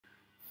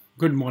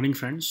Good morning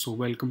friends. So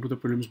welcome to the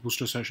prelims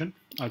booster session.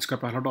 आज का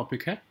पहला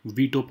topic है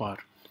वीटो पावर।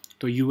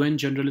 तो यूएन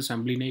जनरल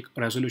असेंबली ने एक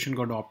रेजोल्यूशन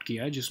को अडॉप्ट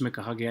किया है जिसमें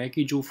कहा गया है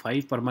कि जो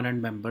 5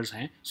 परमानेंट मेंबर्स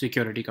हैं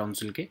सिक्योरिटी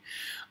काउंसिल के,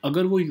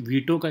 अगर वो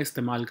वीटो का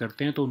इस्तेमाल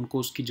करते हैं तो उनको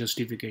उसकी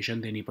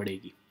जस्टिफिकेशन देनी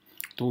पड़ेगी।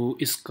 तो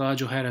इसका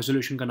जो है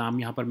रेजोल्यूशन का नाम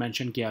यहाँ पर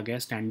मेंशन किया गया है,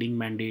 standing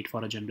mandate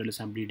for a general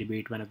assembly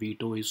debate when a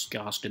veto is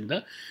cast in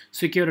the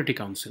security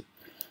council.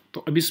 तो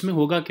अब इसमें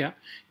होगा क्या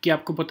कि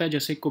आपको पता है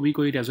जैसे कभी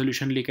कोई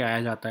रेजोल्यूशन लेके आया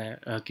जाता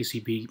है किसी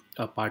भी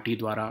पार्टी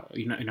द्वारा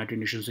यूनाइटेड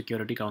नेशन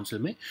सिक्योरिटी काउंसिल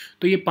में,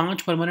 तो ये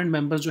 5 परमानेंट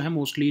मेंबर्स जो है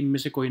मोस्टली इनमें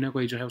से कोई ना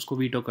कोई जो है उसको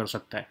वीटो कर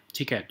सकता है।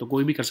 ठीक है, तो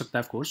कोई भी कर सकता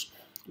है ऑफ कोर्स।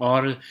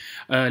 और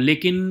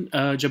लेकिन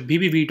जब भी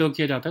वीटो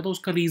किया जाता है तो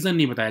उसका रीज़न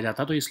नहीं बताया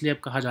जाता, तो इसलिए अब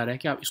कहा जा रहा है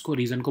कि आप इसको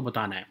रीज़न को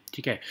बताना है।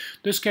 ठीक है,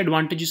 तो इसके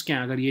एडवांटेजेस क्या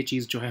हैं अगर ये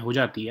चीज़ जो है हो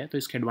जाती है, तो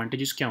इसके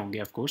एडवांटेजेस क्या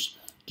होंगे ऑफ कोर्स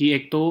कि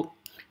एक तो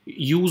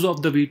यूज़ ऑफ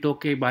द वीटो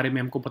के बारे में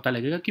हमको पता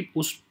लगेगा कि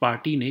उस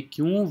पार्टी ने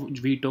क्यों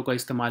वीटो का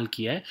इस्तेमाल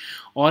किया है।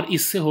 और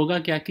इससे होगा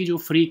क्या कि जो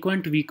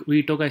फ्रीक्वेंट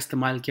वीटो का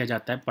इस्तेमाल किया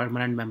जाता है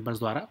परमानेंट मेंबर्स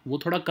द्वारा वो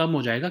थोड़ा कम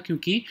हो जाएगा,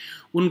 क्योंकि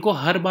उनको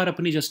हर बार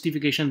अपनी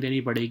जस्टिफिकेशन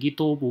देनी पड़ेगी,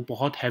 तो वो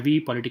बहुत हैवी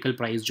पॉलिटिकल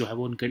प्राइस जो है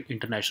वो उनके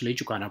इंटरनेशनली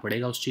चुकाना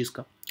पड़ेगा उस चीज़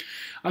का।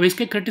 अब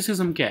इसके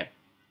क्रिटिसिज्म क्या है?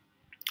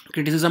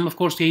 क्रिटिसिज्म ऑफ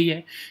कोर्स यही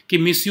है कि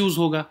मिसयूज़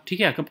होगा। ठीक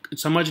है, अब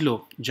समझ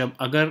लो जब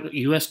अगर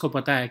यूएस को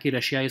पता है कि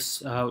रशिया इस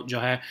जो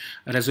है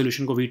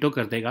रेजोल्यूशन को वीटो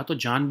कर देगा, तो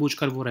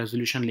जानबूझकर वो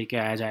रेजोल्यूशन लेके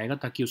आया जाएगा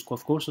ताकि उसको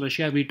ऑफ कोर्स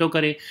रशिया वीटो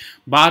करे।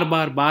 बार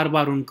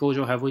बार उनको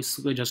जो है वो इस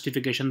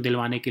जस्टिफिकेशन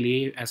दिलवाने के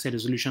लिए ऐसे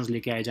रेजोल्यूशंस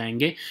लेके आए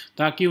जाएंगे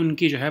ताकि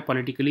उनकी जो है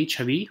पॉलिटिकली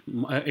छवि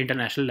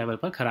इंटरनेशनल लेवल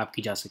पर ख़राब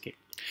की जा सके।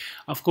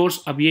 ऑफ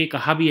कोर्स अब ये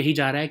कहा भी यही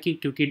जा रहा है कि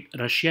क्योंकि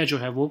रशिया जो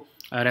है वो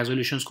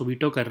रेजोल्यूशंस को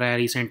वीटो कर रहा है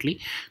रिसेंटली,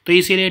 तो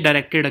इसीलिए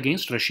डायरेक्टेड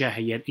अगेंस्ट रशिया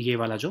है ये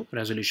वाला जो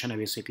रेजोल्यूशन है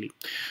बेसिकली।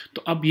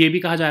 तो अब ये भी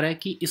कहा जा रहा है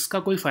कि इसका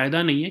कोई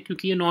फ़ायदा नहीं है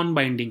क्योंकि ये नॉन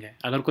बाइंडिंग है।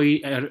 अगर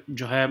कोई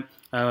जो है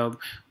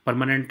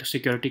permanent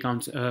security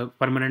council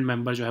permanent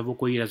member जो है वो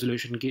कोई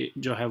रेजोल्यूशन की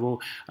जो है वो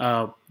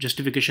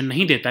जस्टिफिकेशन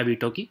नहीं देता है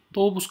वीटो की,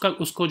 तो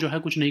उसको जो है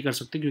कुछ नहीं कर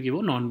सकते क्योंकि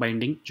वो नॉन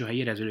बाइंडिंग जो है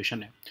ये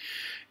रेजोल्यूशन है।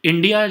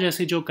 इंडिया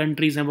जैसे जो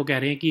कंट्रीज़ हैं वो कह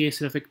रहे हैं कि ये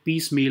सिर्फ एक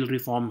पीस मील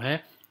रिफॉर्म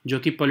है जो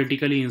कि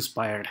पॉलिटिकली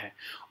इंस्पायर्ड है,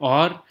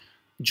 और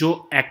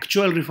जो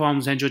एक्चुअल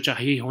रिफॉर्म्स हैं जो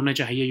चाहिए होने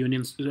चाहिए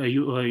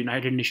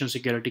यूनाइटेड नेशन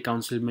सिक्योरिटी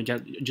काउंसिल में,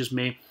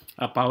 जिसमें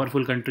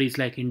powerful countries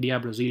like India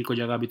Brazil को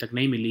जगह अभी तक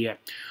नहीं मिली है,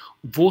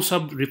 वो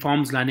सब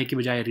रिफॉर्म्स लाने की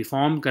बजाय,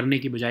 रिफॉर्म करने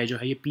की बजाय जो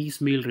है ये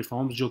पीस मील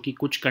रिफॉर्म्स जो कि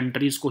कुछ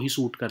कंट्रीज़ को ही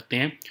सूट करते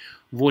हैं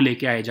वो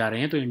लेके आए जा रहे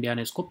हैं। तो इंडिया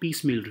ने इसको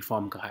पीस मील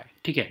रिफॉर्म कहा है।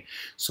 ठीक है,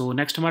 सो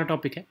नेक्स्ट हमारा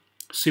टॉपिक है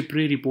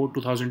सिप्री रिपोर्ट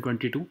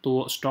 2022। तो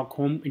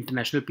Stockholm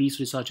international Peace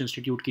Research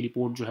institute की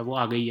रिपोर्ट जो है वो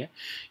आ गई है।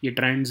 ये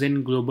ट्रेंड्स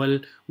इन ग्लोबल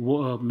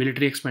वो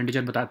मिलिट्री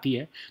एक्सपेंडिचर बताती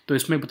है। तो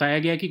इसमें बताया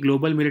गया है कि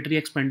ग्लोबल मिलिट्री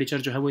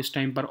एक्सपेंडिचर जो है वो इस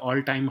टाइम पर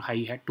ऑल टाइम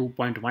हाई है।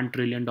 $2.1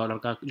 ट्रिलियन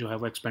का जो है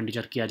वो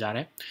एक्सपेंडिचर किया जा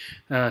रहा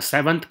है।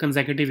 7th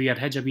कंसेक्यूटिव ईयर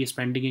है जब ये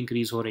स्पेंडिंग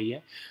इंक्रीज़ हो रही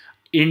है।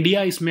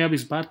 इंडिया इसमें अब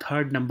इस बार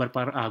 3rd नंबर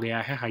पर आ गया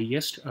है,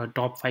 हाईएस्ट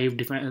टॉप 5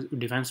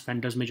 डिफेंस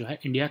स्पेंडर्स में जो है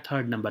इंडिया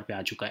 3rd नंबर पे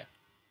आ चुका है।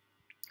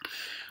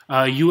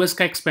 यूएस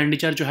का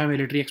एक्सपेंडिचर जो है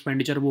मिलिट्री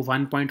एक्सपेंडिचर वो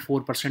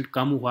 1.4%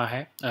 कम हुआ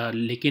है,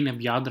 लेकिन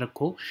अब याद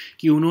रखो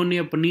कि उन्होंने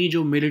अपनी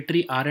जो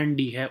मिलिट्री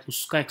R&D है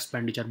उसका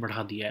एक्सपेंडिचर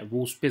बढ़ा दिया है,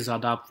 वो उस पर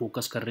ज़्यादा आप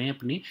फोकस कर रहे हैं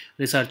अपनी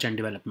रिसर्च एंड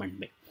डेवलपमेंट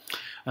में।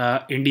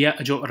 इंडिया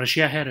जो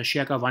रशिया है,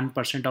 रशिया का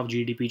 1% ऑफ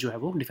जीडीपी जो है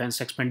वो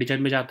डिफेंस एक्सपेंडिचर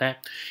में जाता है।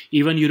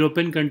 इवन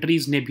यूरोपियन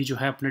कंट्रीज़ ने भी जो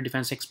है अपने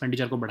डिफेंस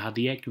एक्सपेंडिचर को बढ़ा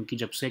दिया है, क्योंकि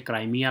जब से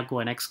क्राइमिया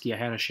को एनेक्स किया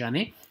है रशिया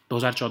ने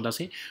 2014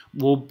 से,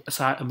 वो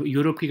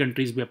यूरोप की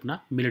कंट्रीज़ भी अपना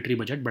मिलिट्री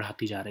बजट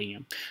बढ़ाती जा रही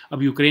हैं।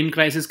 अब यूक्रेन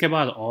क्राइसिस के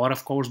बाद और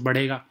ऑफ कोर्स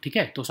बढ़ेगा। ठीक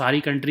है, तो सारी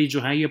कंट्रीज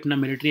जो हैं ये अपना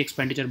मिलिट्री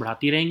एक्सपेंडिचर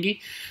बढ़ाती रहेंगी।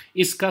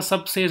 इसका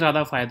सबसे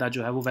ज़्यादा फ़ायदा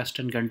जो है वो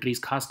वेस्टर्न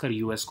कंट्रीज़ खासकर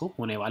यूएस को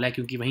होने वाला है,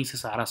 क्योंकि वहीं से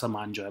सारा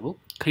सामान जो है वो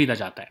खरीदा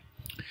जाता है।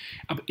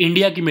 अब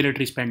इंडिया की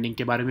मिलिट्री स्पेंडिंग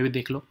के बारे में भी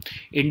देख लो।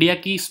 इंडिया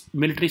की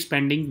मिलिट्री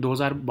स्पेंडिंग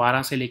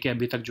 2012 से लेकर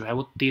अभी तक जो है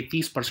वो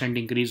 33%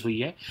 इंक्रीज़ हुई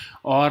है,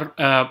 और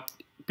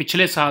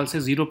पिछले साल से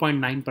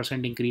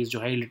 0.9% इंक्रीज़ जो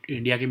है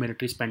इंडिया की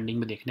मिलिट्री स्पेंडिंग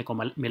में देखने को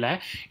मिला है।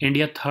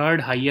 India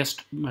 3rd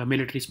highest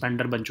military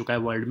Spender बन चुका है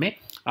वर्ल्ड में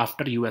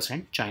आफ्टर यूएस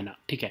एंड चाइना।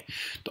 ठीक है,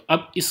 तो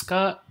अब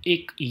इसका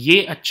एक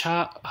ये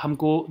अच्छा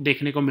हमको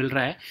देखने को मिल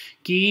रहा है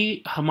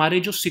कि हमारे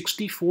जो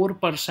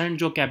 64%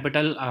 जो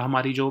कैपिटल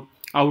हमारी जो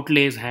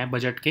आउटलेज हैं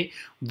बजट के,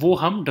 वो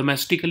हम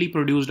डोमेस्टिकली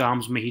प्रोड्यूस्ड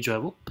आर्म्स में ही जो है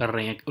वो कर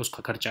रहे हैं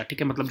उसका खर्चा।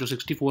 ठीक है, मतलब जो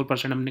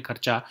 64% हमने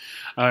खर्चा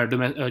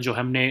जो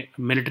हमने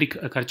मिलिट्री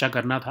खर्चा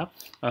करना था,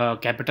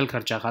 कैपिटल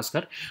खर्चा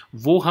खासकर,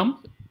 वो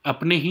हम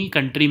अपने ही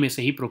कंट्री में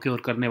से ही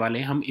प्रोक्योर करने वाले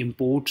हैं। हम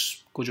इंपोर्ट्स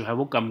को जो है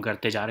वो कम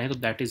करते जा रहे हैं, तो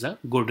that is a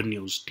good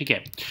news. ठीक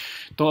है,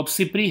 तो अब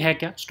सिप्री है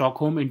क्या?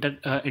 Stockholm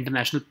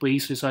international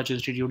Peace Research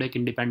institute एक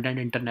इंडिपेंडेंट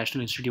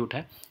इंटरनेशनल इंस्टीट्यूट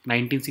है।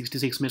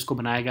 1966 में इसको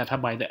बनाया गया था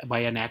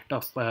bye an act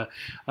of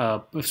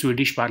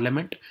Swedish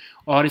parliament,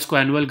 और इसको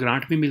एनुअल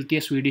ग्रांट भी मिलती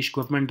है स्वीडिश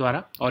गवर्नमेंट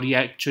द्वारा। और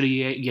ये एक्चुअली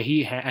यही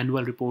है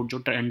एनुअल रिपोर्ट जो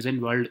trends in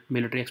world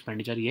military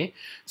expenditure, ये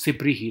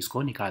सिप्री ही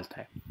इसको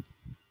निकालता है।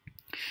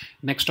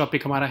 नेक्स्ट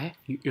टॉपिक हमारा है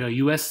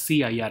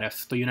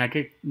USCIRF, तो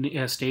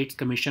United states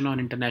commission on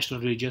international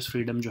religious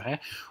freedom जो है,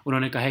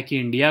 उन्होंने कहा है कि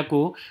इंडिया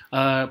को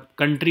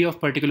कंट्री ऑफ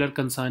पर्टिकुलर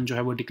कंसर्न जो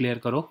है वो डिक्लेयर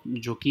करो,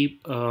 जो कि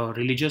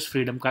रिलीजियस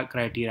फ्रीडम का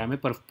क्राइटेरिया में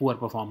पुअर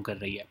परफॉर्म कर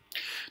रही है।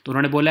 तो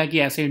उन्होंने बोला है कि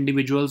ऐसे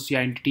इंडिविजुअल्स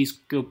या एंटिटीज़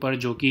के ऊपर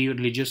जो कि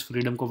रिलीजियस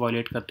फ्रीडम को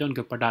वायलेट करते हैं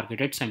उनके ऊपर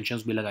टारगेटेड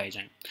सैंक्शंस भी लगाए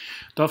जाएँ।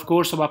 तो ऑफ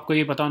कोर्स अब आपको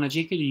ये पता होना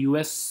चाहिए कि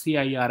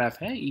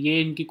USCIRF है,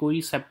 ये इनकी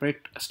कोई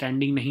सेपरेट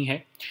स्टैंडिंग नहीं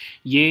है।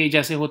 ये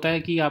जैसे होता है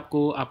कि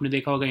आपने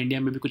देखा होगा इंडिया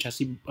में भी कुछ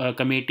ऐसी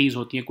कमेटीज़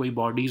होती हैं, कोई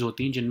बॉडीज़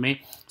होती हैं जिनमें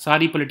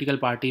सारी पॉलिटिकल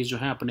पार्टीज़ जो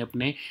हैं अपने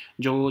अपने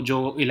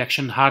जो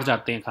इलेक्शन हार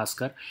जाते हैं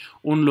खासकर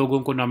उन लोगों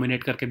को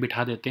नॉमिनेट करके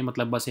बिठा देते हैं,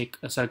 मतलब बस एक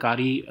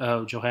सरकारी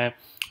जो है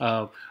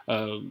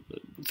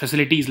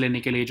फैसिलिटीज़ लेने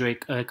के लिए जो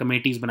एक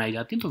कमेटीज़ बनाई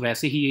जाती हैं। तो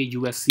वैसे ही ये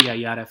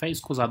USCIRF है,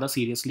 इसको ज़्यादा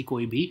सीरियसली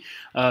कोई भी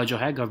जो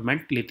है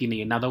गवर्नमेंट लेती नहीं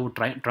है, ना तो वो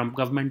ट्रम्प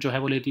गवर्नमेंट जो है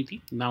वो लेती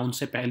थी, ना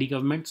उनसे पहली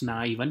गवर्नमेंट्स,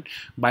 ना इवन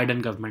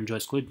बाइडन गवर्नमेंट जो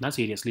इसको इतना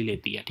सीरियसली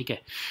लेती है। ठीक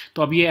है,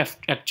 तो अब ये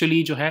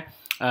एक्चुअली जो है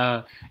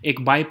एक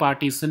by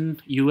partisan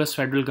US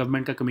federal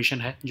government का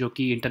कमीशन है जो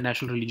कि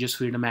इंटरनेशनल रिलीजियस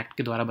फ्रीडम एक्ट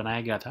के द्वारा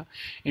बनाया गया था।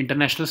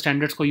 इंटरनेशनल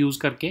स्टैंडर्ड्स को यूज़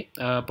करके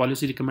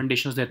पॉलिसी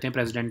रिकमेंडेशंस देते हैं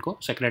प्रेसिडेंट को,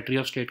 सेक्रेटरी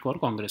ऑफ स्टेट को और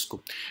कांग्रेस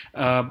को।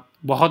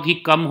 बहुत ही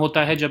कम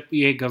होता है जब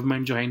ये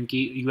गवर्नमेंट जो है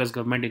इनकी US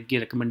गवर्नमेंट इनकी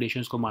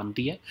रिकमेंडेशंस को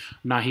मानती है,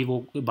 ना ही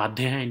वो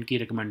बाध्य हैं इनकी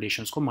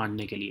रिकमेंडेशंस को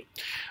मानने के लिए।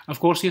 ऑफ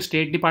कोर्स ये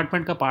स्टेट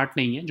डिपार्टमेंट का पार्ट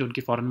नहीं है, जो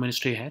उनकी फॉरेन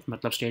मिनिस्ट्री है,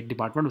 मतलब स्टेट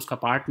डिपार्टमेंट उसका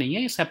पार्ट नहीं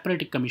है, ये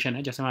सेपरेट एक कमीशन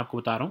है। जैसे मैं आपको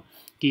बता रहा हूँ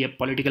कि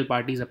पॉलिटिकल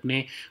पार्टीज़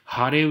अपने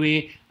हारे हुए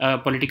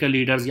पॉलिटिकल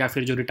लीडर्स या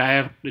फिर जो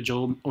रिटायर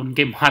जो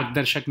उनके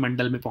मार्गदर्शक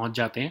मंडल में पहुंच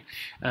जाते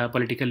हैं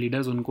पॉलिटिकल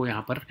लीडर्स, उनको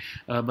यहाँ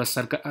पर बस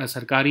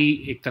सरकारी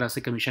एक तरह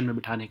से कमीशन में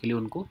बिठाने के लिए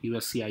उनको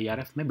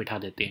USCIRF में बिठा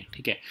देते हैं।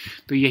 ठीक है,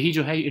 तो यही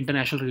जो है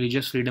international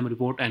religious freedom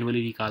report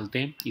annually निकालते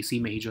हैं, इसी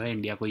में ही जो है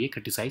इंडिया को ये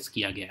क्रिटिसाइज़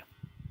किया गया है।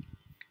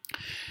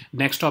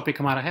 नेक्स्ट टॉपिक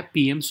हमारा है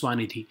PM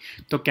स्वानिधि।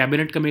 तो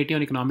cabinet committee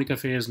on economic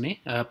affairs ने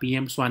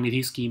PM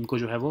स्वानिधि स्कीम को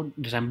जो है वो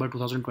दिसंबर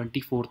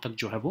 2024 तक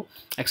जो है वो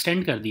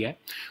एक्सटेंड कर दिया है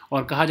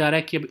और कहा जा रहा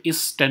है कि अब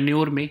इस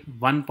टेन्योर में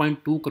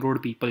 1.2 करोड़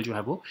पीपल जो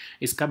है वो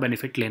इसका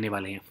बेनिफिट लेने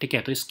वाले हैं। ठीक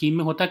है, तो इस स्कीम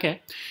में होता क्या है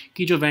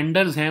कि जो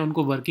वेंडर्स हैं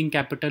उनको वर्किंग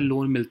कैपिटल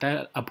लोन मिलता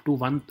है अप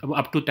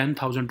टू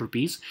 10,000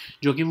 रुपीज़,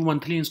 जो कि वो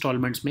मंथली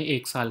इंस्टॉलमेंट्स में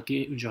 1 साल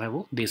के जो है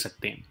वो दे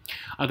सकते हैं।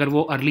 अगर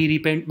वो अर्ली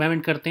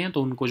रीपेमेंट करते हैं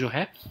तो उनको जो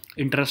है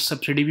इंटरेस्ट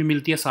सब्सिडी भी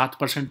मिलती है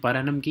 7% पर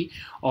एनम की,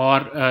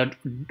 और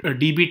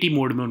DBT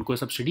मोड में उनको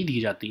सब्सिडी दी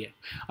जाती है।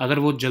 अगर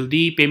वो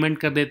जल्दी पेमेंट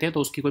कर देते हैं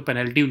तो उसकी कोई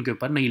पेनल्टी उनके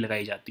ऊपर नहीं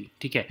लगाई जाती।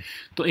 ठीक है,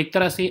 तो एक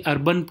तरह से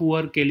अर्बन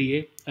पुअर के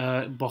लिए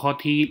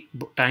बहुत ही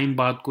टाइम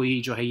बाद कोई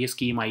जो है ये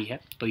स्कीम आई है।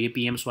 तो ये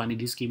PM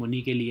स्वानिधि स्कीम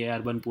उन्हीं के लिए,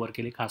 अर्बन पुअर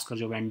के लिए, खासकर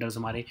जो वेंडर्स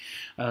हमारे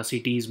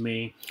सिटीज़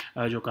में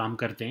जो काम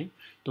करते हैं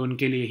तो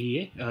उनके लिए ही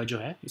ये जो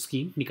है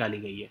स्कीम निकाली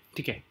गई है।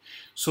 ठीक है,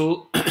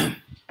 सो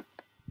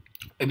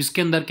अब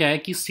इसके अंदर क्या है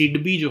कि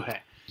सिडबी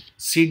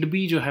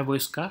जो है वो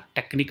इसका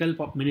टेक्निकल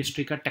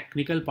मिनिस्ट्री का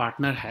टेक्निकल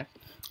पार्टनर है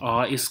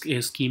और इस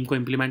स्कीम को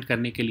इम्प्लीमेंट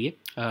करने के लिए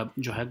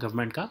जो है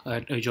गवर्नमेंट का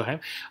जो है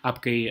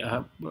आपके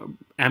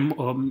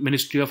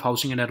ministry of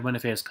housing and urban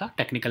affairs का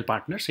टेक्निकल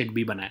पार्टनर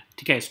सिडबी बना है।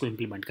 ठीक है, इसको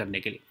इम्प्लीमेंट करने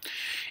के लिए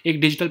एक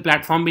डिजिटल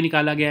प्लेटफॉर्म भी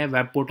निकाला गया है,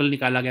 वेब पोर्टल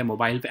निकाला गया,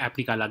 मोबाइल ऐप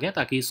निकाला गया,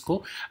 ताकि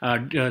इसको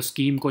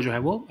स्कीम को जो है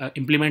वो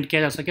इम्प्लीमेंट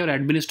किया जा सके और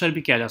एडमिनिस्टर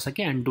भी किया जा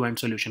सके एंड टू एंड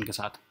सोल्यूशन के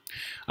साथ।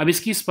 अब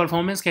इसकी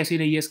परफॉर्मेंस कैसी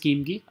रही है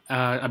स्कीम की?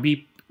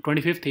 अभी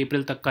 25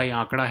 अप्रैल तक का ये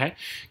आंकड़ा है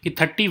कि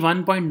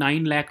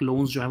 31.9 लाख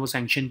लोन्स जो है वो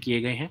सैंक्शन किए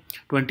गए हैं,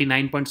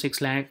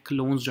 29.6 लाख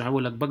लोन्स जो है वो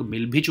लगभग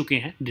मिल भी चुके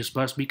हैं,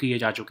 डिसबर्स भी किए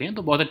जा चुके हैं।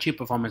 तो बहुत अच्छी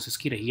परफॉर्मेंस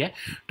इसकी रही है।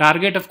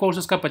 टारगेट ऑफ कोर्स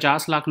इसका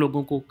 50 लाख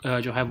लोगों को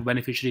जो है वो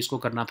बेनिफिशरीज को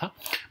करना था,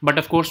 बट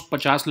ऑफ कोर्स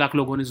 50 लाख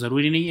लोगों ने,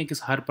 ज़रूरी नहीं है कि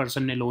हर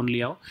पर्सन ने लोन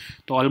लिया हो,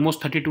 तो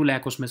ऑलमोस्ट 32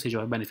 लाख उसमें से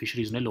जो है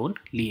बेनिफिशरीज ने लोन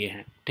लिए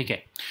हैं। ठीक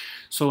है,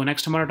 सो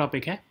नेक्स्ट हमारा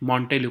टॉपिक है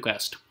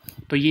मॉन्टेलुकास्ट।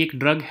 तो ये एक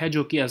ड्रग है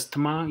जो कि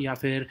अस्थमा या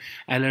फिर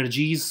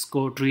एलर्जीज़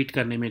को ट्रीट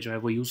करने में जो है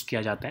वो यूज़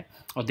किया जाता है,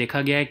 और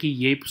देखा गया है कि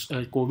ये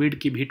कोविड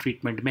की भी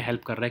ट्रीटमेंट में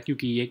हेल्प कर रहा है,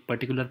 क्योंकि ये एक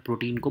पर्टिकुलर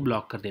प्रोटीन को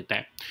ब्लॉक कर देता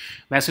है।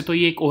 वैसे तो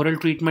ये एक ओरल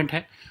ट्रीटमेंट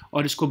है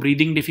और इसको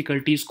ब्रीदिंग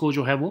डिफ़िकल्टीज़ को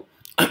जो है वो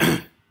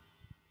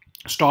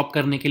स्टॉप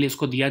करने के लिए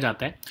इसको दिया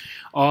जाता है,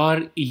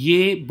 और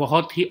ये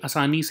बहुत ही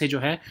आसानी से जो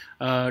है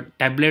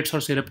टैबलेट्स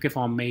और सिरप के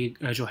फॉर्म में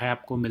जो है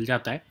आपको मिल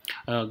जाता है,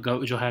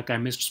 जो है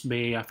केमिस्ट्स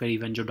में या फिर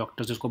इवन जो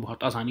डॉक्टर्स इसको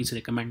बहुत आसानी से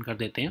रिकमेंड कर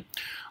देते हैं।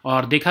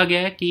 और देखा गया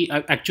है कि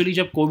एक्चुअली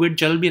जब कोविड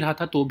चल भी रहा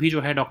था तो भी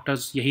जो है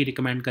डॉक्टर्स यही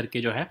रिकमेंड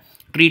करके जो है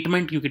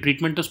ट्रीटमेंट, क्योंकि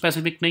ट्रीटमेंट तो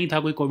स्पेसिफिक नहीं था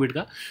कोई कोविड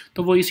का,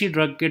 तो वो इसी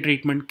ड्रग के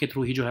ट्रीटमेंट के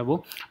थ्रू ही जो है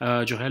वो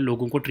जो है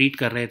लोगों को ट्रीट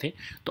कर रहे थे।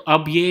 तो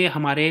अब ये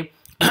हमारे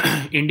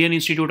इंडियन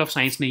इंस्टीट्यूट ऑफ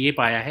साइंस ने ये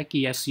पाया है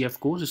कि SCF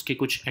को इसके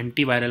कुछ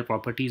एंटीवायरल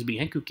प्रॉपर्टीज़ भी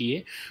हैं, क्योंकि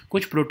ये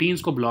कुछ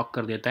प्रोटीन्स को ब्लॉक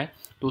कर देता है,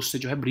 तो उससे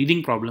जो है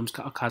ब्रीदिंग प्रॉब्लम्स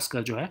का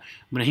खासकर जो है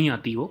नहीं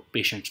आती वो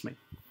पेशेंट्स में।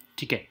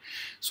 ठीक है,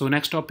 सो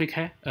नेक्स्ट टॉपिक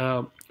है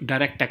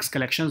डायरेक्ट टैक्स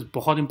कलेक्शंस।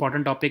 बहुत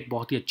इंपॉर्टेंट टॉपिक,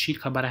 बहुत ही अच्छी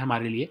खबर है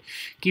हमारे लिए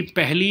कि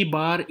पहली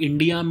बार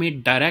इंडिया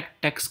में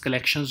डायरेक्ट टैक्स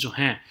कलेक्शंस जो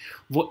हैं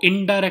वो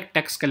इनडायरेक्ट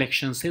टैक्स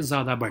कलेक्शन से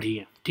ज़्यादा बढ़ी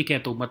है। ठीक है,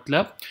 तो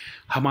मतलब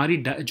हमारी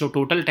जो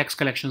टोटल टैक्स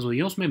कलेक्शंस हुई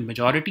है उसमें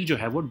मेजॉरिटी जो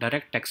है वो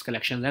डायरेक्ट टैक्स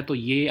कलेक्शंस है। तो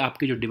ये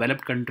आपके जो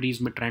डेवलप्ड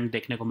कंट्रीज़ में ट्रेंड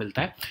देखने को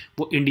मिलता है,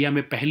 वो इंडिया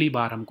में पहली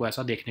बार हमको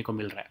ऐसा देखने को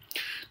मिल रहा है।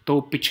 तो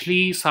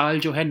पिछली साल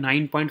जो है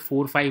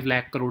 9.45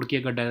 लाख करोड़ की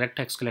अगर डायरेक्ट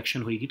टैक्स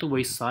कलेक्शन हुई थी, तो वो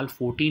इस साल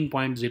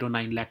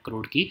 14.09 लाख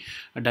करोड़ की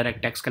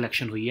डायरेक्ट टैक्स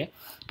कलेक्शन हुई है।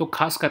 तो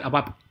खासकर अब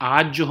आप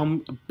आज जो हम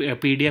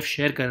PDF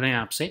शेयर कर रहे हैं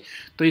आपसे,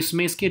 तो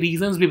इसमें इसके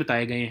रीजंस भी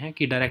बताए गए हैं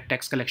कि डायरेक्ट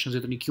टैक्स कलेक्शन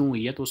इतनी क्यों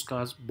हुई है। तो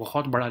उसका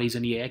बहुत बड़ा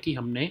रीज़न ये है कि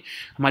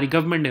हमारी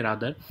गवर्नमेंट ने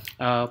rather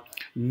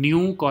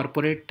new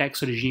corporate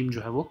tax regime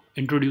जो है वो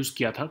इंट्रोड्यूस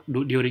किया था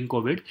ड्यूरिंग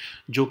कोविड,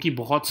 जो कि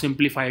बहुत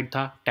सिंप्लीफाइड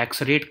था।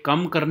 टैक्स रेट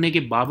कम करने के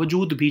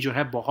बावजूद भी जो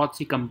है बहुत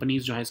सी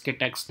कंपनीज जो है इसके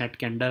टैक्स नेट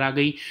के अंडर आ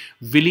गई,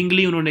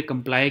 विलिंगली उन्होंने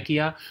कंप्लाई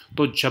किया।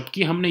 तो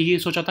जबकि हमने ये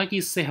सोचा था कि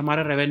इससे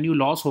हमारा रेवेन्यू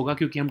लॉस होगा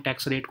क्योंकि हम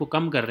टैक्स रेट को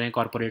कम कर रहे हैं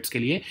कॉरपोरेट्स के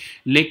लिए,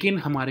 लेकिन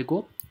हमारे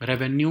को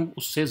रेवेन्यू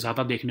उससे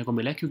ज़्यादा देखने को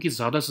मिला है क्योंकि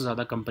ज़्यादा से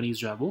ज़्यादा कंपनीज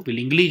जो है वो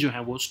विलिंगली जो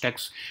है वो उस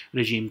टैक्स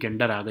रिजीम के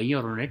अंडर आ गई है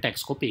और उन्होंने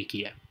टैक्स को पे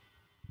किया है।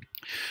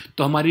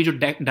 तो हमारी जो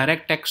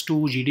direct tax to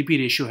GDP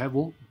ratio है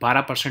वो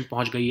 12%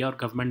 पहुंच गई है और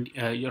government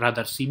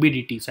rather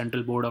CBDT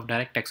central board of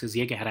direct taxes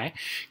ये कह रहा है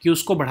कि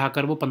उसको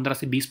बढ़ाकर वो 15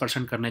 से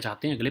 20% करने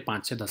चाहते हैं अगले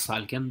 5 से 10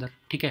 साल के अंदर।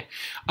 ठीक है,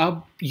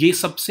 अब ये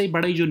सबसे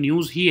बड़ी जो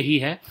न्यूज़ ही यही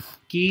है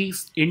कि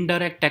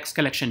इनडायरेक्ट टैक्स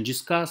कलेक्शन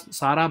जिसका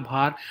सारा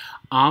भार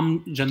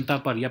आम जनता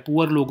पर या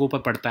पुअर लोगों पर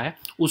पड़ता है,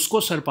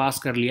 उसको सरपास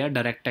कर लिया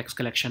डायरेक्ट टैक्स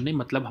कलेक्शन ने।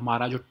 मतलब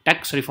हमारा जो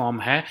टैक्स रिफॉर्म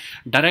है,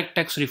 डायरेक्ट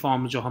टैक्स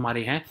रिफॉर्म जो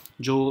हमारे हैं,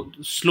 जो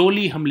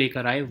स्लोली हम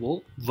लेकर आए,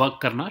 वो वर्क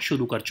करना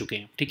शुरू कर चुके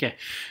हैं। ठीक है,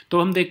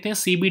 तो हम देखते हैं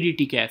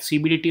CBDT क्या है।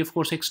 CBDT ऑफ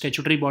कोर्स एक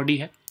स्टैट्यूटरी बॉडी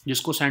है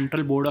जिसको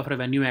central board of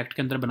revenue act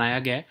के अंदर बनाया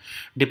गया है,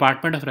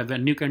 डिपार्टमेंट ऑफ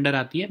रेवेन्यू के अंडर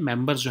आती है।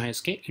 मेंबर्स जो है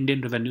इसके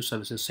इंडियन रेवेन्यू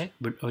सर्विसेज से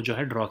जो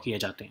है ड्रॉ किए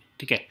जाते हैं।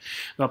 ठीक है,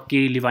 तो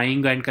आपकी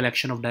लिवाइंग and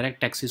collection of direct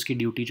taxes की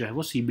ड्यूटी जो है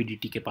वो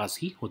CBDT के पास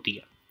ही होती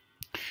है।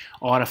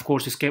 और ऑफ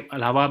कोर्स इसके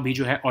अलावा भी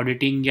जो है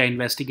ऑडिटिंग या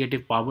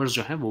इन्वेस्टिगेटिव पावर्स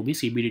जो हैं वो भी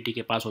CBDT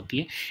के पास होती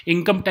है।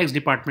 इनकम टैक्स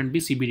डिपार्टमेंट भी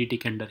CBDT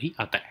के अंडर ही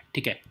आता है।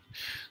 ठीक है,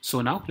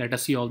 so now let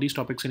us see all these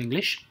topics in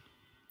English.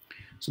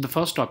 So the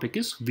first topic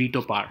is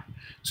veto power.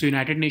 So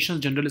United Nations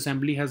General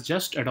Assembly has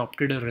just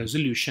adopted a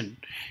resolution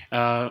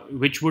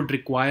which would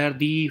require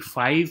the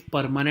 5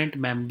 permanent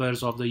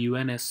members of the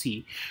UNSC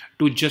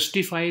to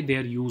justify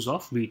their use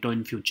of veto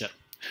in future.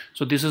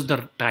 So this is the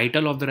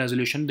title of the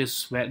resolution. This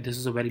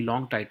is a very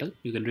long title.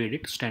 You can read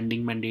it.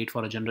 Standing mandate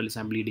for a General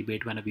Assembly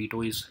debate when a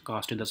veto is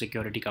cast in the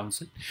Security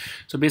Council.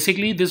 So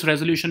basically this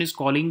resolution is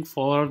calling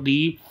for the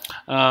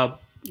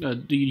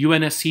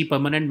UNSC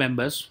permanent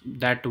members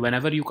that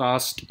whenever you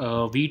cast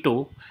a veto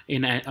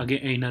in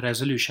a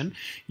resolution,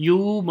 you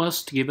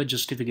must give a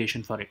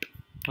justification for it.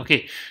 Okay,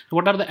 so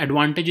what are the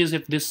advantages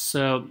if this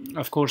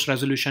of course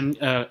resolution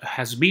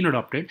has been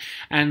adopted,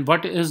 and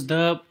what is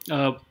the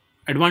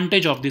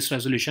advantage of this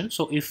resolution?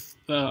 So if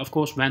of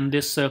course when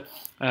this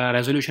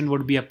resolution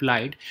would be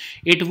applied,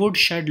 it would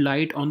shed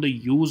light on the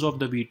use of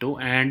the veto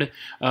and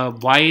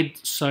why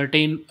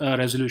certain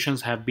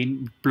resolutions have been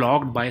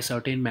blocked by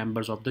certain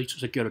members of the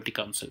Security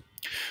Council.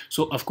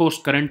 So of course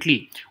currently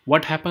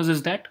what happens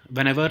is that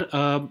whenever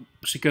a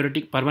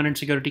permanent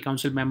Security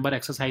Council member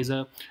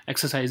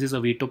exercises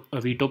a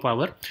veto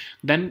power,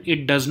 then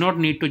it does not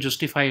need to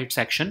justify its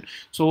action.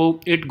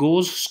 So it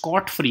goes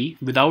scot-free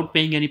without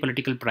paying any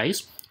political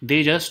price.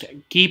 They just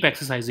keep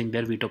exercising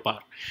their veto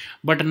power.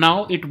 But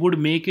now it would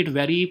make it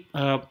very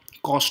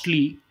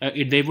costly.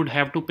 They would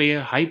have to pay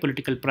a high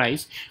political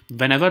price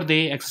whenever they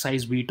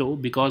exercise veto,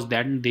 because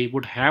then they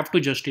would have to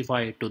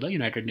justify it to the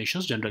United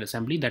Nations General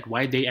Assembly that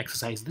why they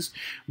exercise this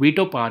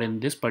veto power in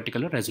this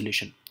particular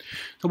resolution.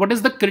 So what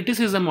is the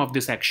criticism of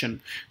this action?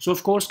 So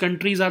of course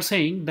countries are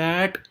saying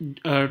that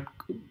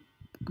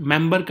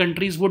member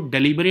countries would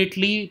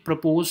deliberately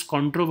propose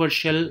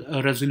controversial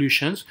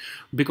resolutions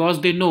because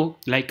they know,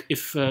 like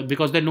if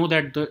because they know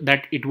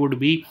that it would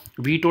be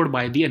vetoed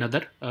by the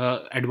another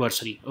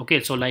adversary. Okay,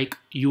 so like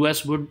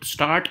US would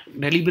start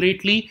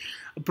deliberately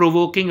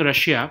provoking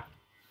Russia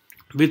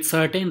with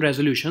certain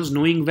resolutions,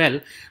 knowing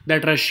well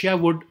that Russia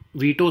would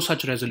veto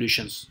such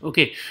resolutions.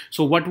 Okay,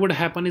 so what would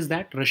happen is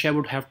that Russia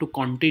would have to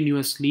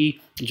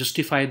continuously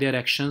justify their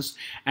actions,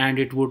 and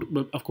it would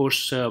of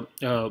course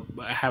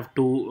have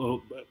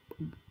to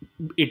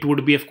it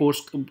would be of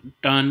course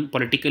turn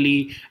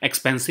politically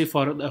expensive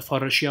for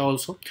Russia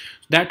also.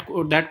 That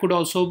could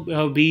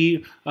also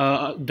be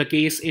the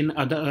case in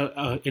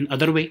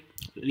other way,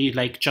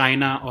 like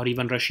China or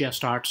even Russia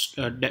starts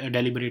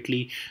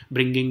deliberately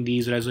bringing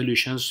these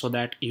resolutions so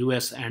that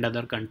US and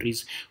other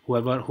countries,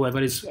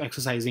 whoever is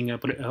exercising a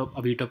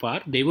veto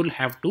power, they will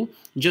have to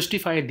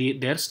justify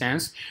their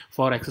stance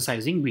for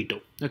exercising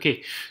veto.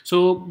 Okay,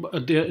 so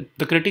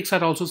the critics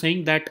are also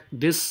saying that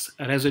this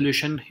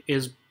resolution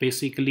is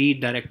basically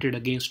directed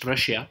against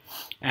Russia,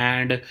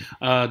 and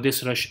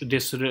this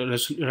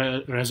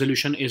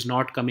resolution is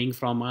not coming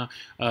from a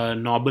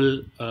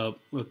noble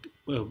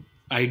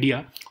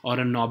idea or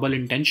a noble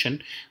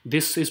intention.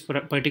 This is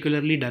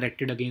particularly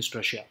directed against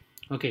Russia.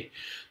 Okay,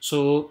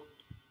 so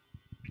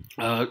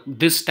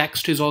This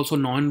text is also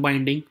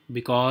non-binding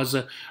because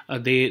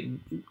they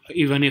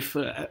even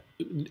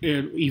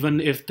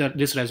if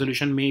this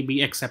resolution may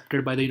be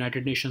accepted by the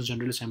United Nations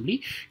General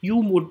Assembly, you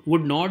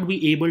would not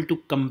be able to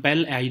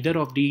compel either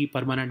of the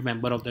permanent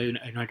member of the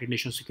United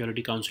Nations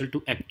Security Council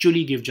to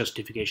actually give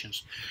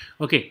justifications.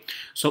 Okay,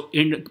 so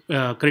in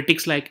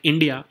critics like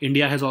India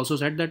has also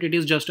said that it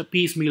is just a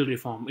piecemeal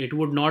reform. It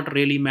would not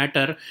really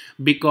matter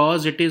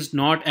because it is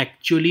not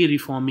actually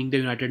reforming the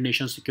United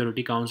Nations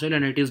Security Council,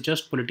 and it is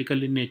just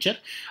political in nature.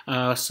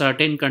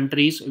 Certain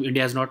countries,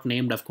 India has not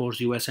named, of course,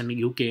 US and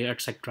UK,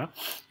 etc.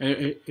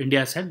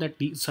 India said that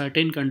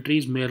certain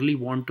countries merely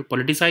want to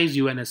politicize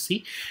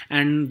UNSC,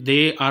 and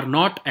they are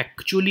not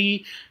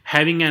actually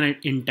having an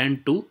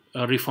intent to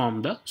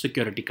reform the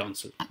Security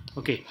Council.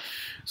 Okay,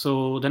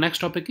 so the next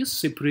topic is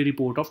SIPRI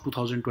report of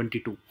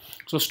 2022.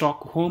 So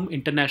Stockholm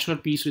International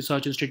Peace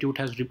Research Institute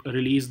has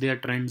released their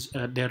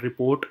their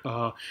report,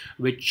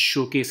 which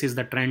showcases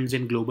the trends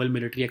in global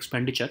military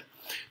expenditure.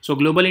 So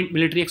global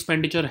military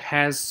expenditure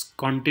has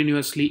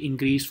continuously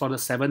increased for the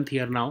 7th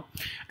year now,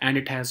 and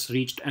it has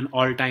reached an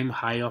all-time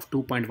high of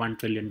 $2.1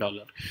 trillion.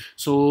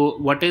 So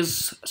what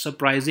is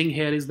surprising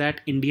here is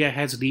that India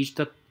has reached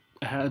the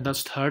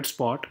third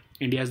spot.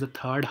 India is the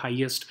third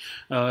highest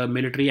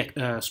military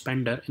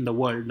spender in the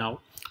world now,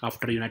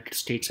 after United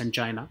States and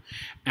China.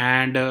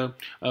 And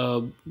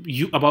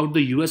about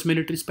the US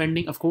military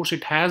spending, of course,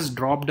 it has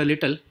dropped a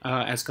little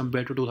as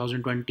compared to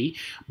 2020.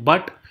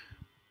 But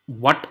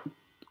what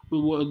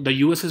the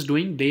US is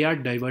doing, they are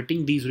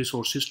diverting these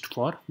resources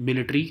for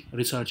military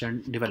research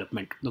and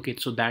development. Okay,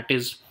 so that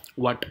is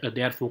what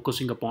they are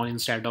focusing upon.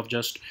 Instead of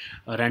just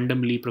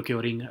randomly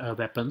procuring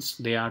weapons,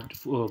 they are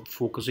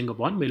focusing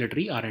upon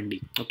military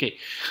R&D. Okay,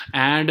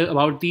 and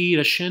about the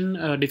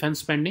Russian defense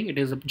spending, it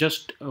is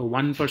just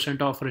 1%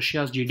 of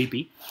Russia's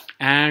GDP.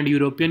 And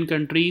European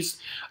countries,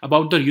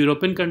 about the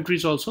European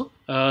countries also,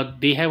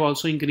 they have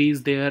also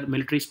increased their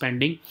military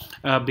spending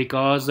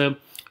because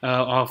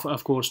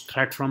of course,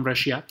 threat from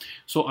Russia.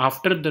 So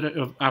after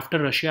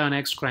Russia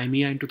annexed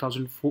Crimea in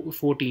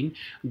 2014,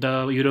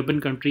 the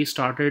European countries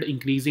started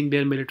increasing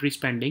their military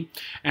spending,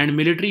 and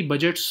military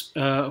budgets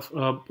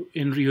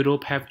in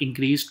Europe have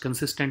increased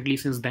consistently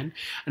since then.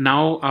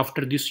 Now,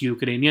 after this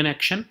Ukrainian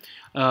action,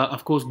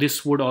 of course,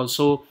 this would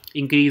also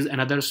increase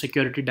another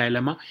security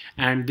dilemma,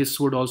 and this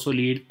would also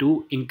lead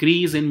to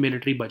increase in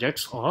military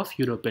budgets of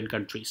European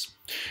countries.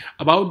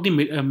 About the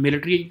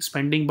military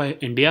spending by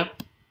India,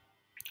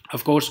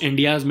 of course,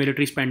 India's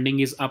military spending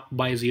is up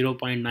by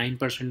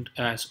 0.9%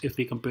 as if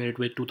we compare it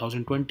with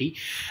 2020,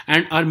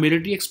 and our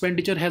military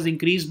expenditure has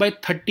increased by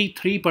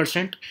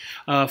 33%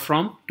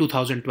 from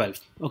 2012.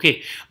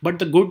 Okay, but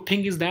the good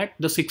thing is that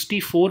the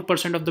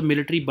 64% of the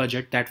military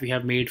budget that we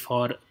have made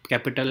for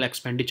capital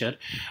expenditure,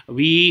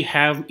 we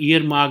have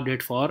earmarked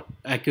it for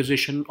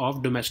acquisition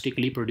of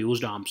domestically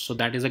produced arms. So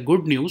that is a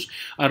good news.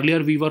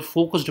 Earlier we were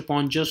focused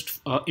upon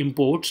just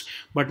imports,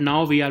 but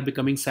now we are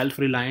becoming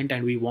self-reliant,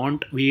 and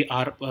we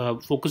are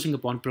focusing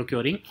upon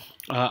procuring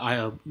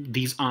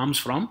these arms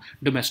from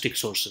domestic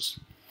sources.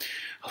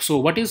 So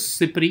what is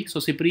SIPRI? So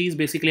SIPRI is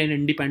basically an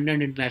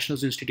independent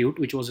international institute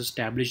which was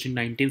established in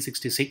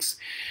 1966.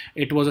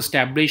 It was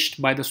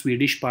established by the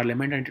Swedish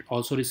Parliament, and it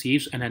also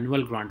receives an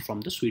annual grant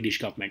from the Swedish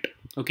government.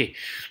 Okay,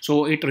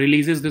 so it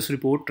releases this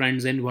report,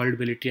 Trends in World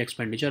Military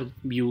Expenditure.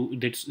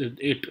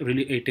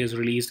 It is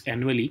released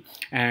annually,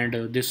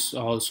 and this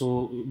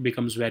also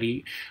becomes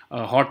very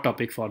hot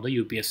topic for the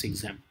UPSC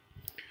exam.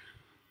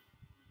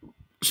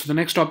 So the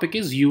next topic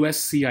is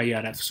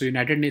USCIRF. So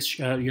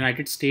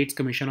United States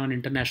Commission on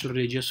International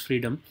Religious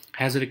Freedom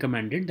has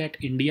recommended that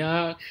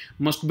India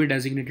must be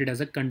designated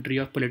as a country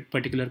of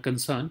particular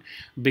concern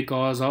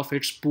because of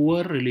its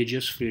poor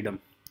religious freedom.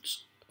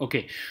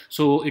 Okay,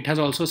 so it has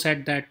also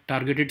said that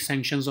targeted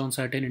sanctions on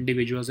certain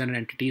individuals and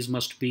entities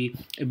must be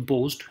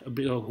imposed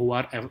who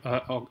are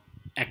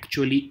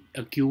actually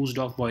accused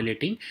of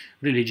violating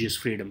religious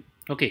freedom.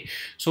 Okay,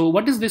 so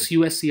what is this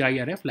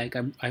USCIRF? Like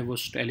I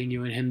was telling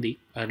you in Hindi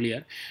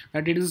earlier,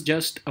 that it is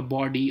just a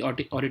body, or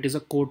it is a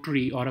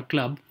coterie or a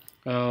club,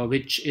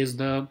 which is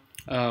the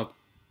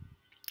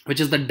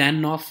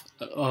den of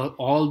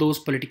all those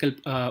political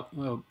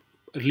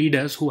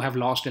leaders who have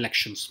lost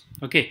elections.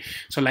 Okay,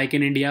 so like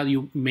in India,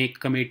 you make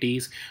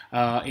committees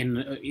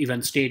in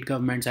even state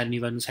governments and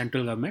even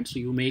central governments. So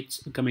you make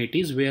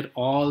committees where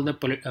all the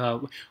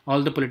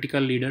political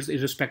leaders,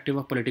 irrespective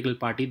of political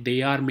party,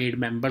 they are made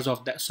members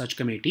of such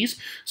committees,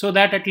 so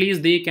that at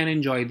least they can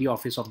enjoy the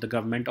office of the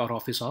government, or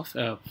or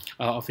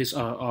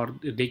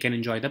they can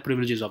enjoy the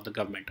privileges of the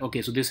government.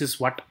 Okay, so this is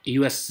what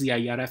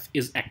USCIRF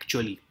is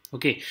actually.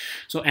 Okay,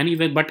 so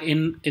anyway, but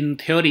in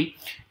theory,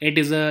 it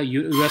is a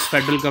U.S.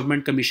 federal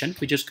government commission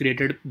which is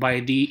created by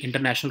the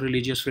International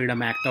Religious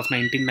Freedom Act of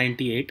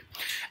 1998,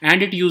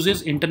 and it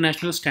uses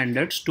international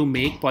standards to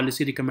make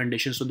policy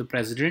recommendations to the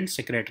president,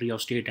 secretary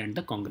of state, and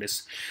the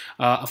Congress.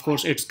 Of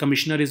course, its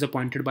commissioner is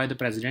appointed by the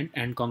president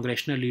and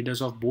congressional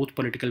leaders of both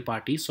political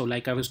parties. So,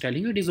 like I was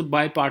telling you, it is a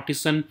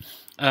bipartisan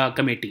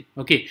committee.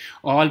 Okay,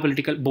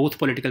 both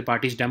political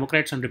parties,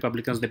 Democrats and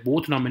Republicans, they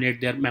both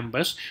nominate their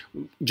members.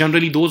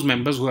 Generally, those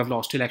members who have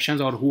lost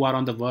elections or who are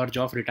on the verge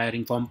of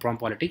retiring from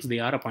politics, they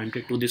are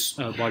appointed to this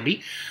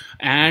body.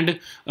 And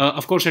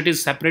of course, it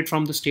is separate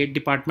from the State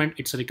Department.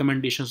 Its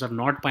recommendations are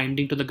not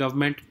binding to the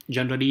government.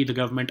 Generally, the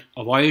government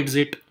avoids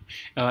it,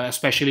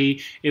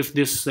 especially if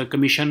this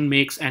commission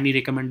makes any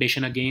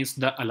recommendation against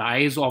the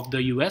allies of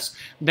the US,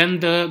 then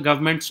the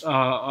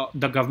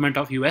government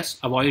of US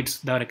avoids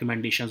the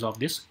recommendations of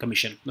this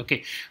commission.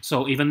 Okay,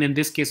 so even in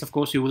this case, of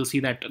course, you will see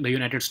that the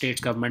United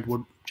States government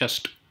would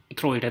just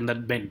throw it in the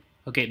bin.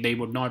 Okay, they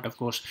would not, of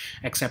course,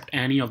 accept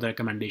any of the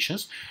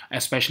recommendations,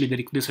 especially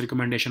this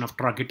recommendation of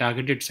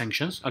targeted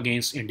sanctions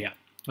against India.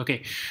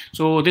 Okay,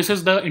 so this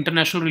is the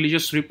International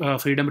Religious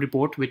Freedom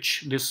Report,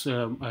 which this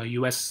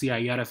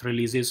USCIRF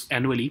releases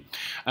annually.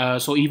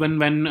 So even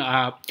when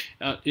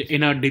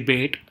in a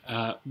debate,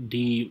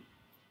 the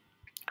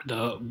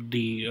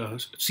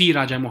C.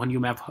 Raja Mohan,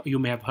 you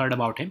may have heard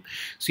about him.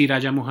 C.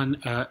 Raja Mohan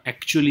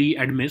actually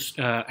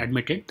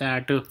admitted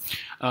that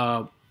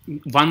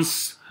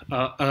once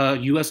a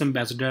US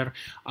ambassador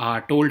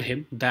told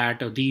him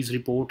that these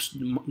reports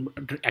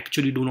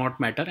actually do not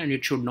matter and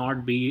it should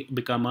not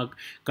become a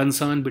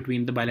concern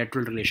between the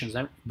bilateral relations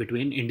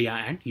between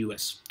India and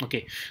US.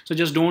 Okay, so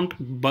just don't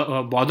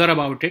bother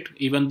about it.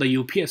 Even the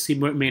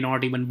UPSC may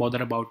not even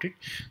bother about it.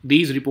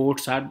 These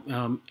reports are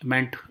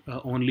meant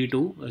only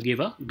to give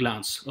a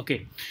glance.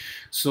 Okay,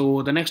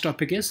 so the next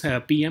topic is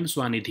PM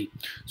Swanidhi.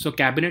 So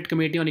Cabinet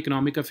Committee on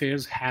Economic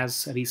Affairs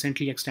has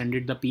recently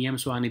extended the PM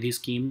Swanidhi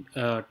scheme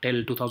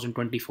till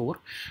 2024,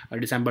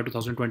 December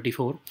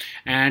 2024,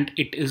 and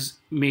it is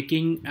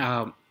making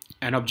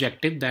an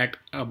objective that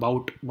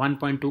about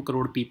 1.2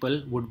 crore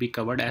people would be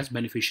covered as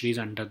beneficiaries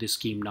under this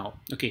scheme now.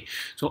 Okay,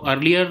 so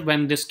earlier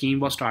when this scheme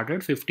was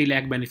started, 50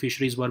 lakh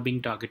beneficiaries were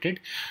being targeted.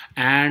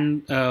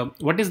 And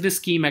what is this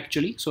scheme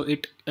actually? So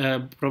it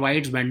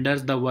provides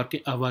vendors the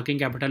working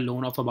capital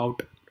loan of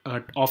about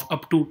of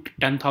up to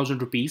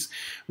 10,000 rupees,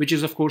 which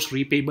is of course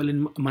repayable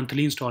in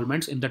monthly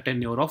installments in the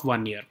tenure of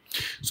 1 year.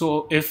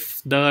 So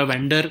if the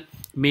vendor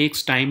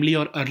makes timely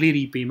or early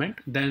repayment,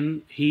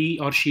 then he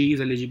or she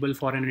is eligible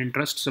for an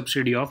interest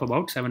subsidy of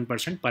about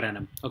 7% per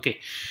annum. Okay,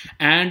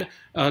 and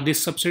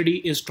this subsidy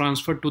is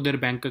transferred to their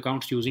bank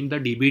accounts using the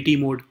DBT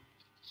mode.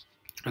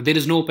 There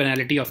is no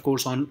penalty, of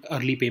course, on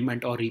early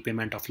payment or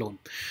repayment of loan.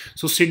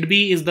 So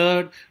SIDBI is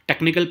the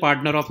technical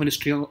partner of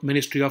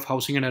Ministry of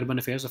Housing and Urban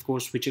Affairs, of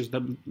course, which is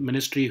the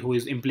ministry who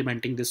is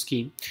implementing this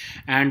scheme.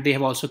 And they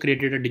have also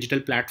created a digital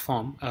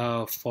platform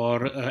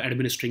for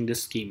administering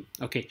this scheme.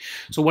 Okay,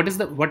 so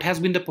what has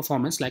been the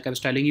performance? Like I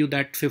was telling you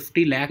that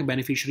 50 lakh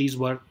beneficiaries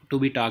were to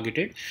be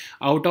targeted.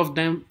 Out of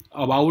them,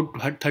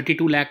 about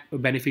 32 lakh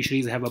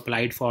beneficiaries have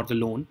applied for the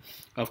loan.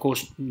 Of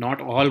course, not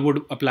all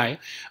would apply,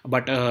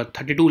 but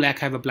 32 lakh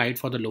have applied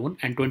for the loan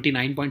and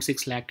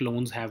 29.6 lakh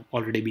loans have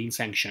already been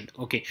sanctioned.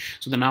 Okay,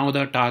 so now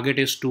the target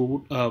is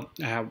to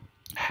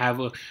have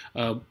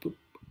about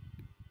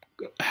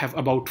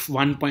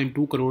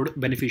 1.2 crore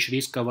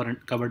beneficiaries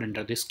covered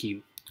under this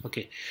scheme.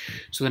 Okay,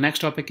 so the next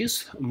topic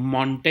is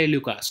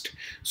Montelukast.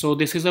 So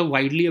this is a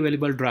widely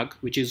available drug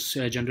which is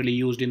generally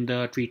used in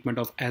the treatment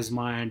of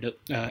asthma and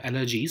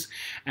allergies,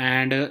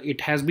 and it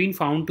has been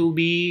found to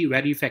be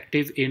very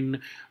effective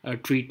in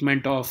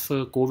treatment of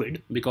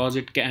COVID because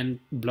it can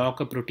block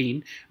a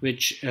protein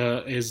which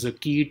is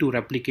key to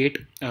replicate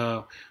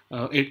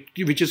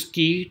which is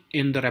key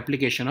in the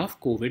replication of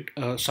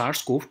COVID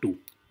SARS-CoV-2.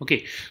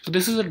 Okay, so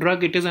this is a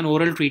drug. It is an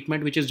oral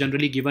treatment which is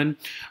generally given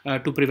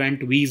to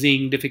prevent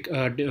wheezing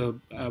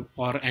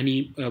or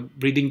any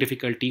breathing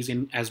difficulties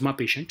in asthma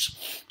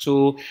patients.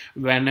 So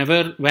when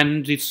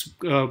this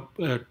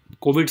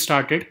COVID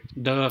started,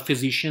 the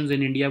physicians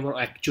in India were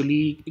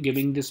actually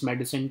giving this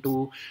medicine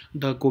to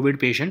the COVID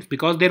patients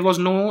because there was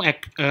no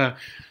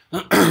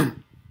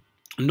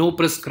no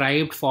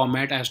prescribed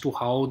format as to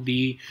how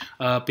the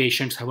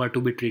patients were to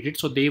be treated.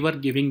 So they were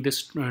giving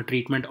this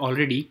treatment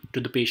already to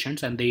the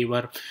patients, and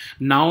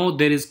now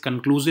there is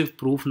conclusive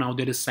proof. Now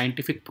there is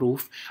scientific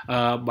proof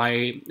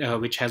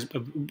which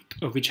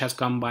has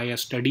come by a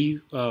study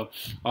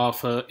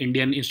of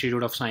Indian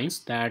Institute of Science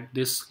that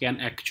this can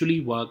actually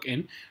work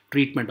in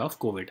treatment of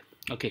COVID.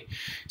 Okay,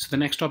 so the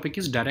next topic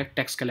is direct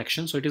tax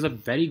collection. So it is a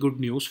very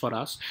good news for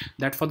us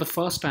that for the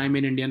first time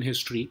in Indian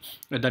history,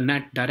 the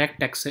net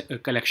direct tax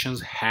collections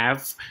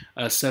have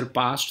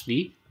surpassed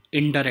the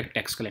indirect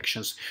tax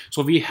collections.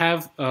 So we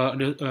have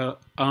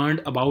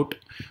earned about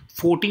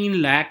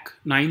 14 lakh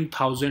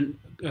 9,000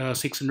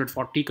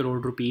 640 crore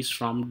rupees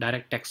from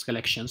direct tax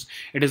collections.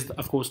 It is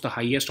of course the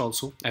highest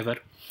also ever,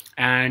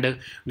 and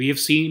we have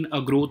seen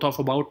a growth of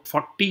about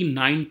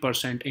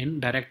 49% in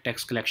direct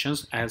tax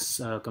collections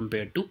as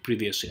compared to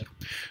previous year.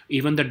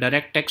 Even the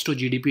direct tax to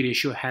GDP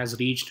ratio has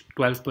reached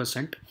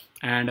 12%,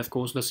 and of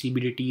course the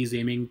CBDT is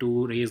aiming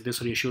to raise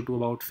this ratio to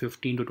about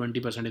 15 to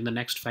 20% in the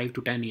next 5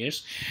 to 10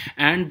 years.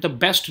 And the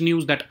best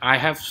news that I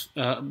have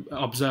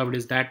observed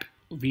is that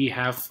we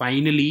have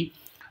finally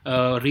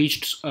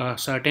reached a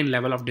certain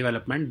level of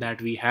development,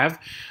 that we have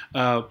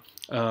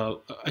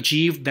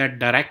achieved that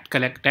direct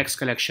tax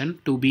collection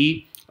to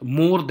be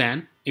more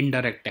than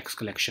indirect tax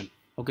collection.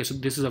 Okay, so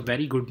this is a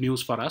very good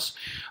news for us.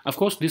 Of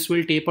course, this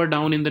will taper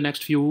down in the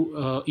next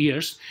few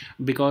years,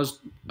 because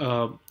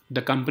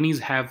the companies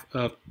have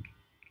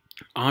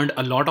earned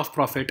a lot of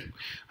profit.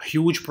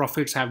 Huge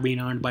profits have been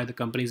earned by the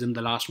companies in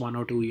the last 1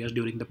 or 2 years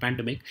during the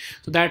pandemic.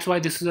 So that's why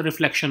this is a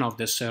reflection of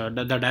this. The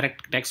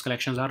direct tax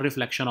collections are a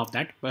reflection of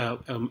that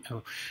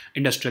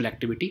industrial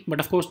activity. But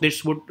of course,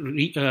 this would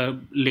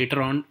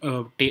later on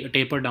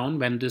taper down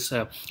when this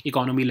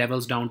economy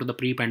levels down to the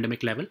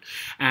pre-pandemic level.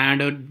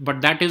 And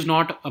but that is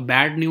not a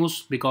bad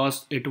news,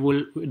 because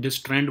this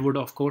trend would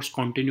of course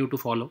continue to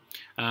follow.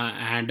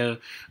 The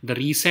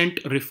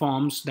recent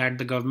reforms that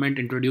the government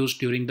introduced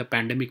during the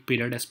pandemic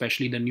period,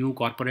 especially the new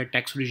corporate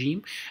tax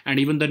regime and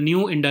even the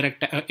new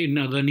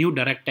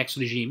direct tax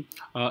regime,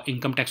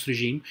 income tax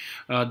regime,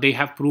 they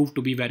have proved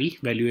to be very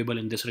valuable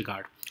in this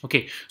regard.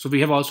 Okay, so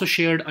we have also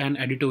shared an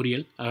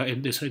editorial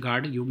in this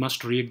regard. You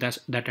must read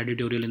that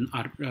editorial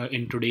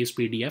in today's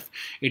PDF.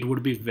 It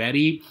would be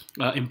very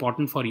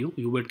important for you.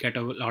 You would get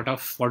a lot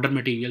of fodder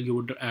material. You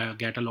would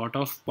get a lot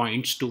of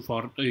points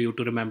for you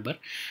to remember,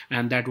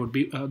 and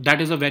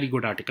that is a very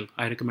good article.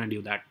 I recommend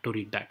you to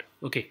read that.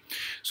 Okay,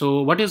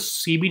 so what is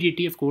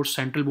CBDT? Of course,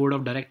 Central Board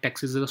of Direct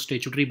Taxes is a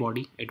statutory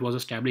body. It was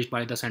established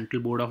by the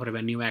Central Board of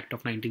Revenue Act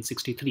of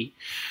 1963.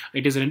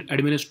 It is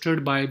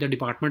administered by the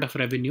Department of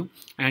Revenue,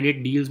 and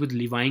it deals with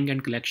levying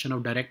and collection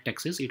of direct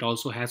taxes. It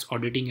also has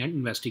auditing and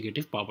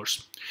investigative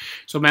powers.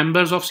 So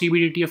members of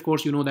CBDT, of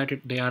course, you know that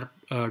they are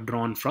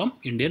drawn from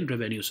Indian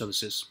Revenue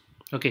Services.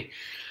 Okay,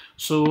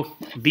 so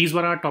these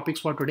were our topics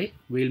for today.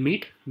 We'll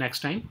meet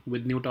next time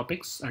with new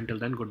topics. Until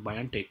then, goodbye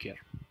and take care.